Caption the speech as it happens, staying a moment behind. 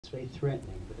very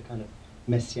threatening, with a kind of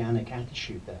messianic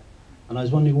attitude there. And I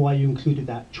was wondering why you included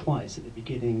that twice, at the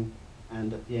beginning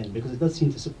and at the end, because it does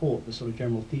seem to support the sort of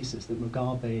general thesis that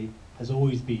Mugabe has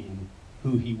always been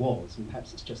who he was, and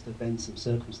perhaps it's just events and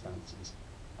circumstances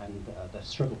and the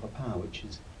struggle for power which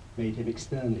has made him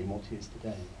externally what he is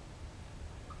today.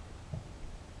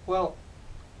 Well,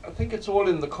 I think it's all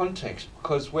in the context,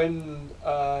 because when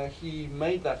he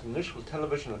made that initial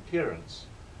television appearance,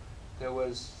 there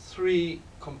was 3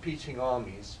 competing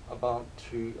armies about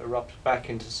to erupt back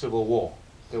into civil war.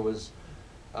 There was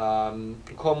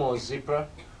Nkomo Zipra,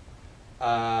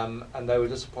 and they were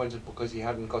disappointed because he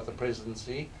hadn't got the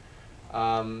presidency.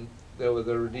 There were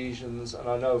the Rhodesians, and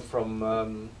I know from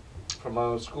my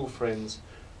old school friends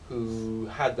who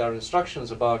had their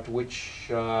instructions about which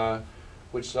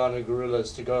ZANU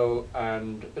guerrillas to go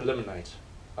and eliminate.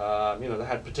 You know, they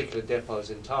had particular depots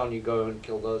in town, you go and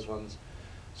kill those ones.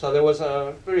 So there was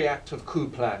a very active coup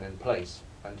plan in place,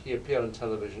 and he appeared on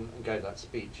television and gave that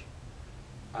speech.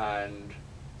 And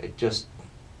it just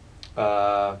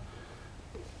took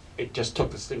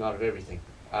the sting out of everything.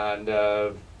 And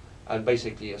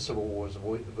basically a civil war was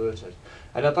averted.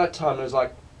 And at that time, it was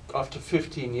like after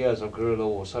 15 years of guerrilla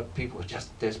war, so people were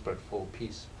just desperate for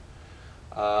peace.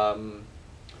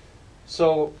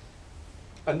 So,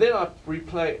 and then I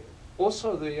replay.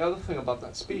 Also, the other thing about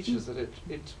that speech is that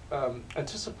it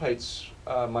anticipates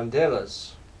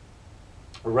Mandela's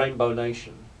Rainbow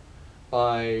Nation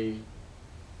by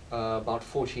about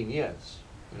 14 years.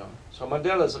 You know, so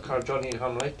Mandela's a kind of Johnny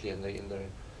come lately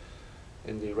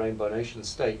in the Rainbow Nation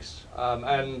stakes,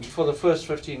 and for the first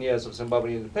 15 years of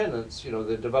Zimbabwean independence, you know,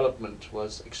 the development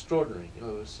was extraordinary. You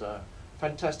know, it was a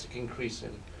fantastic increase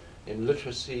in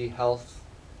literacy, health,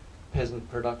 peasant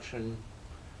production.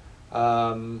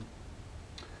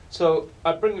 So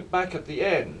I bring it back at the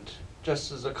end,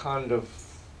 just as a kind of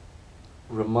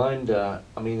reminder.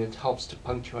 I mean, it helps to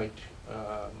punctuate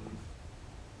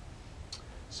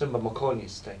Simba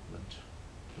Makoni's statement.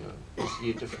 You know, is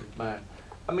he a different man?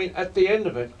 I mean, at the end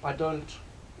of it, I don't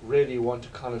really want to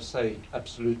kind of say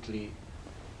absolutely,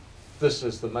 this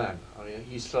is the man. I mean,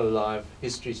 he's still alive,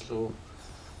 history's still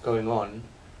going on.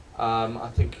 I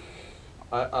think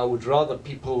I would rather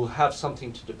people have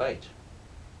something to debate.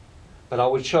 But I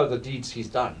would show the deeds he's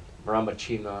done.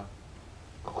 Maramachina,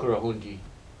 Kukurahundi,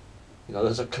 you know,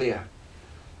 those are clear.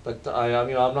 But I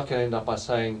mean, I'm not going to end up by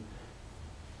saying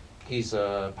he's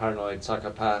a paranoid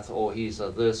psychopath, or he's a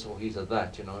this, or he's a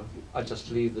that, you know. I just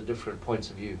leave the different points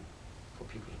of view for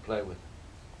people to play with.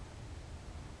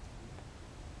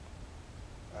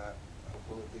 I'll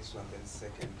go with this one, then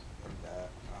second, and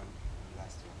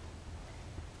last one.